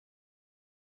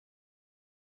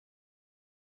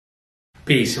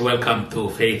Peace. Welcome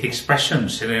to Faith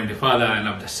Expressions. In the name of the Father, and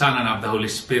of the Son, and of the Holy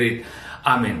Spirit.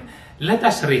 Amen. Let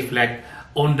us reflect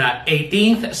on the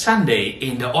 18th Sunday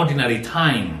in the Ordinary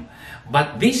Time.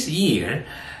 But this year,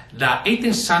 the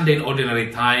 18th Sunday in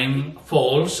Ordinary Time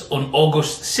falls on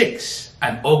August 6.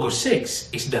 And August 6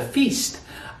 is the feast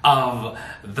of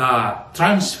the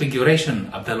Transfiguration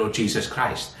of the Lord Jesus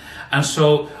Christ. And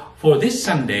so, for this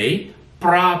Sunday,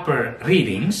 proper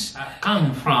readings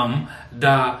come from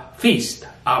the feast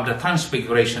of the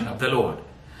Transfiguration of the Lord.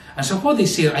 And so for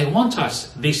this year, I want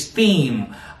us, this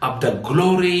theme of the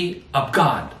glory of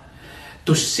God,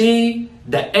 to see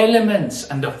the elements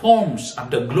and the forms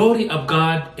of the glory of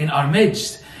God in our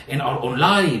midst, in our own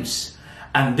lives,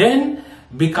 and then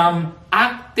become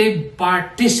active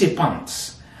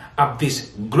participants of this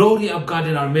glory of God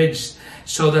in our midst,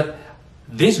 so that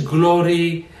this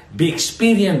glory be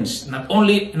experienced not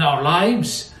only in our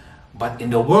lives, but in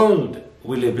the world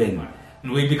we live in.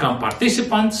 And we become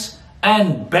participants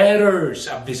and bearers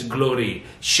of this glory,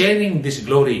 sharing this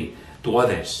glory to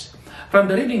others. From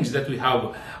the readings that we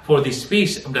have for this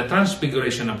feast of the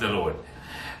Transfiguration of the Lord,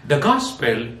 the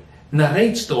Gospel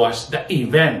narrates to us the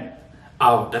event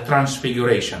of the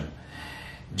Transfiguration.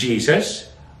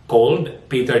 Jesus called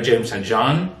Peter, James, and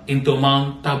John into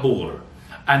Mount Tabor.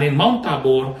 And in Mount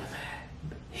Tabor,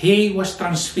 he was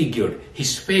transfigured.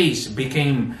 His face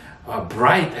became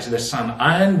bright as the sun,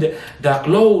 and the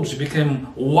clothes became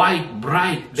white,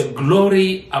 bright. The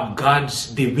glory of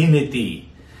God's divinity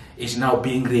is now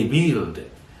being revealed.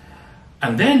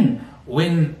 And then,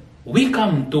 when we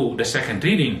come to the second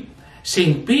reading,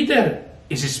 St. Peter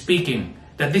is speaking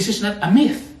that this is not a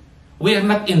myth. We are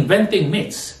not inventing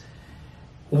myths.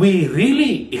 We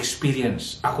really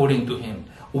experience, according to him.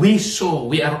 We saw,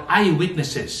 we are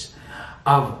eyewitnesses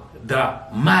of the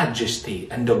majesty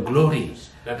and the glory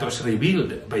that was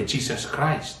revealed by Jesus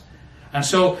Christ. And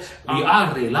so we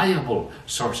are reliable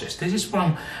sources. This is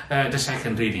from the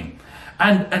second reading.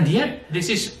 And yet this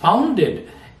is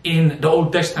founded in the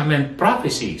Old Testament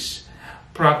prophecies.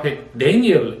 Prophet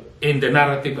Daniel, in the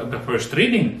narrative of the first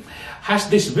reading, has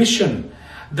this vision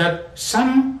that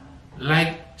some,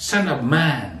 like Son of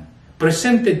Man,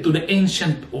 presented to the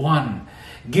Ancient One,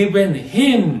 given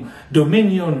him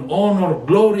dominion, honor,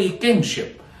 glory,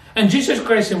 kingship. And Jesus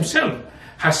Christ himself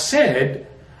has said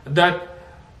that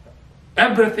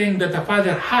everything that the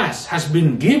Father has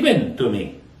been given to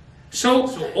me. So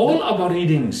all of our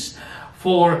readings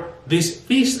for this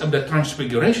feast of the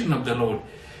Transfiguration of the Lord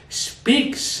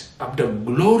speaks of the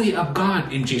glory of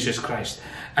God in Jesus Christ.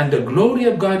 And the glory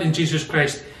of God in Jesus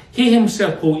Christ, he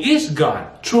himself, who is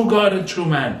God and true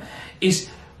man,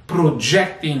 is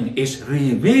projecting, is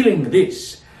revealing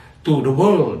this to the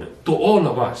world, to all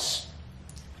of us.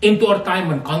 Into our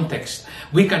time and context,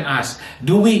 we can ask,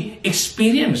 do we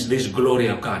experience this glory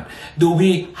of God? Do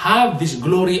we have this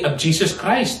glory of Jesus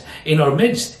Christ in our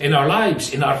midst, in our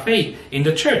lives, in our faith, in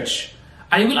the church?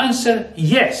 I will answer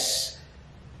yes.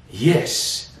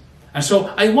 Yes. And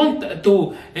so I want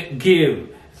to give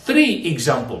 3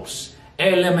 examples,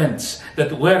 elements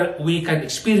that where we can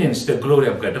experience the glory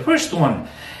of God. The first one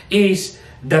is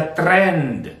the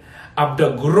trend of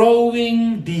the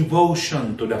growing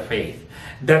devotion to the faith.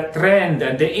 The trend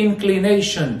and the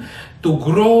inclination to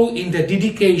grow in the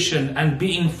dedication and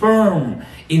being firm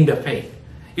in the faith.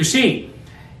 You see,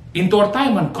 into our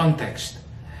time and context,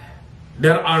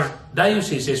 there are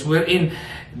dioceses wherein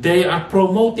they are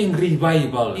promoting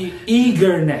revival,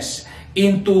 eagerness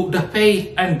into the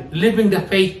faith and living the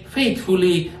faith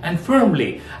faithfully and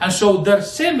firmly. And so their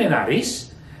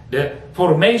seminaries, the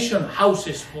formation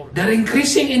houses, they're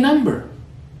increasing in number.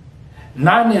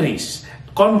 Nunneries,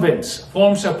 convents,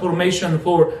 forms of formation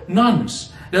for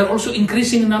nuns, they're also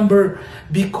increasing in number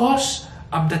because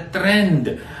of the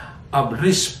trend of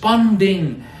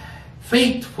responding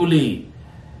faithfully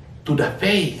to the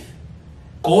faith,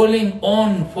 calling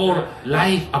on for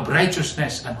life of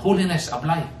righteousness and holiness of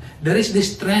life. There is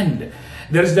this trend.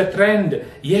 There is the trend,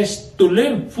 yes, to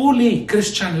live fully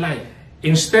Christian life.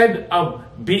 Instead of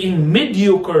being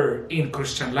mediocre in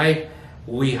Christian life,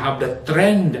 we have the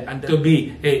trend and to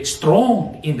be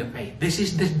strong in the faith.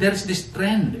 There's this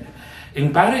trend.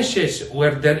 In parishes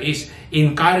where there is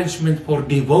encouragement for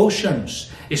devotions,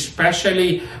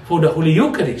 especially for the Holy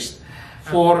Eucharist,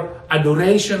 for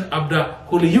adoration of the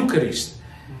Holy Eucharist,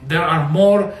 there are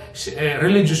more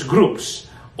religious groups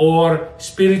or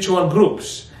spiritual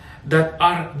groups that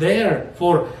are there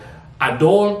for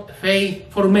adult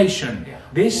faith formation.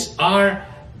 These are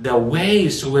the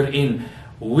ways wherein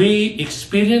we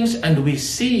experience and we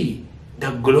see the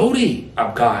glory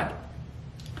of God.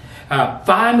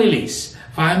 Families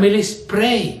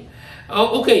pray.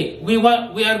 Oh, okay, we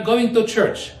are going to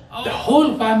church. The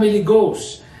whole family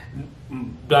goes.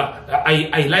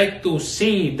 I like to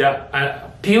see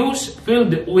the pews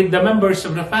filled with the members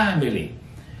of the family.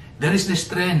 There is this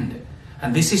trend,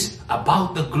 and this is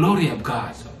about the glory of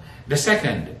God. The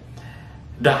second,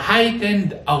 the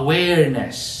heightened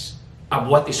awareness of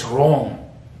what is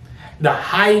wrong, the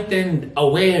heightened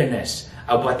awareness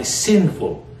of what is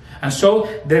sinful. And so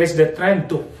there is the trend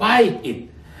to fight it,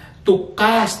 to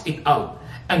cast it out,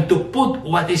 and to put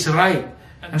what is right.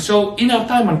 And so in our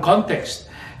time and context,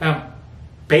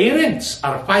 parents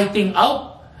are fighting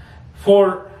out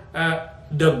for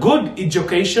the good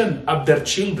education of their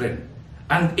children.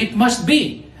 And it must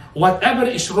be. Whatever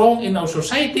is wrong in our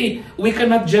society, we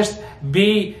cannot just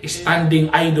be standing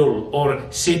idle or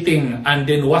sitting and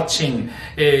then watching,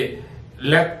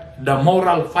 let the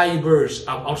moral fibers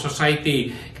of our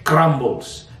society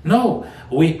crumbles. No,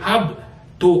 we have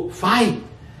to fight.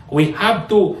 We have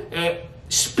to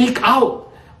speak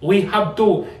out. We have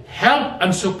to help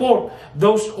and support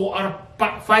those who are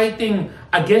fighting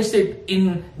against it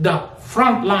in the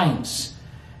front lines.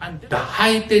 And the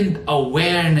heightened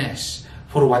awareness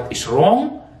for what is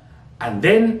wrong, and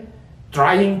then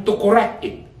trying to correct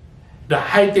it. The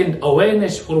heightened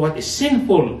awareness for what is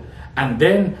sinful, and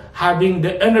then having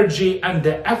the energy and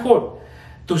the effort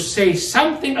to say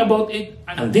something about it.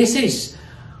 And this is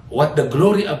what the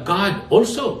glory of God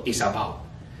also is about.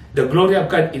 The glory of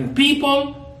God in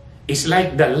people is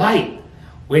like the light.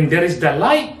 When there is the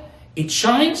light, it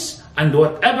shines, and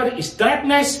whatever is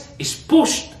darkness is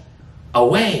pushed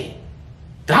away.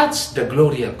 That's the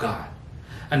glory of God.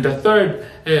 And the third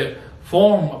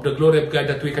form of the glory of God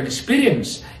that we can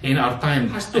experience in our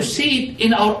time is to see it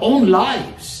in our own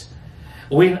lives.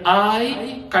 When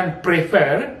I can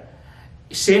prefer,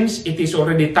 since it is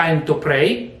already time to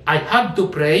pray, I have to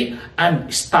pray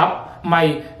and stop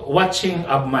my watching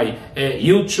of my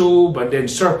YouTube and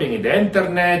then surfing in the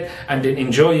internet and then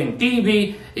enjoying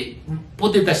TV.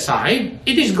 Put it aside.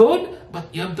 It is good,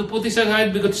 but you have to put it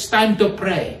aside because it's time to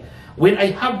pray. When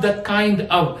I have that kind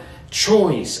of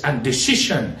choice and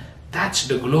decision, that's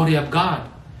the glory of God.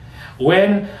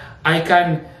 When I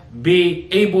can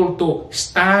be able to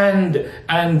stand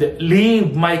and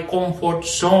leave my comfort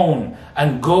zone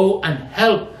and go and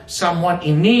help someone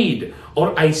in need,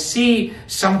 or I see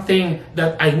something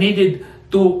that I needed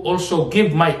to also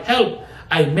give my help,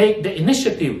 I make the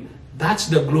initiative. That's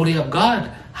the glory of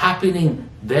God happening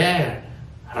there,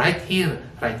 right here,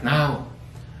 right now.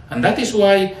 And that is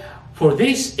why for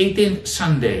this 18th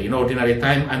Sunday in Ordinary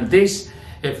Time and this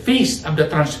Feast of the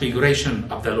Transfiguration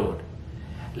of the Lord,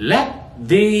 let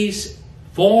these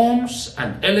forms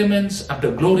and elements of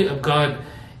the glory of God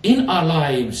in our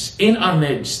lives, in our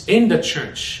midst, in the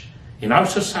church, in our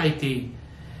society,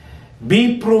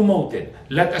 be promoted.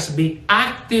 Let us be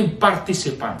active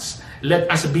participants. Let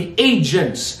us be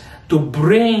agents to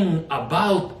bring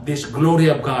about this glory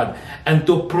of God and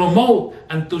to promote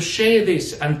and to share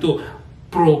this and to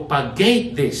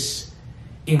propagate this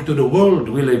into the world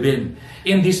we live in.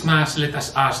 In this Mass, let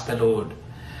us ask the Lord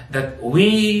that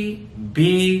we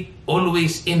be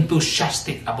always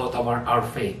enthusiastic about our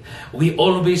faith. We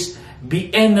always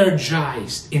be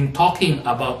energized in talking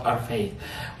about our faith.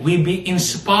 We be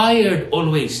inspired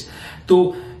always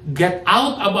to get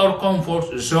out of our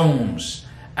comfort zones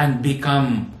and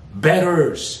become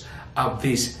bearers of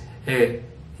this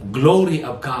glory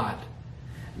of God.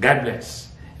 God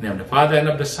bless. In the name of the Father, and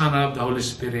of the Son, and of the Holy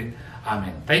Spirit.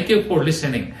 Amen. Thank you for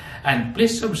listening. And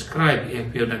please subscribe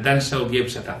if you have not done so. Give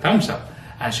us a thumbs up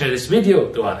and share this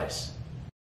video to others.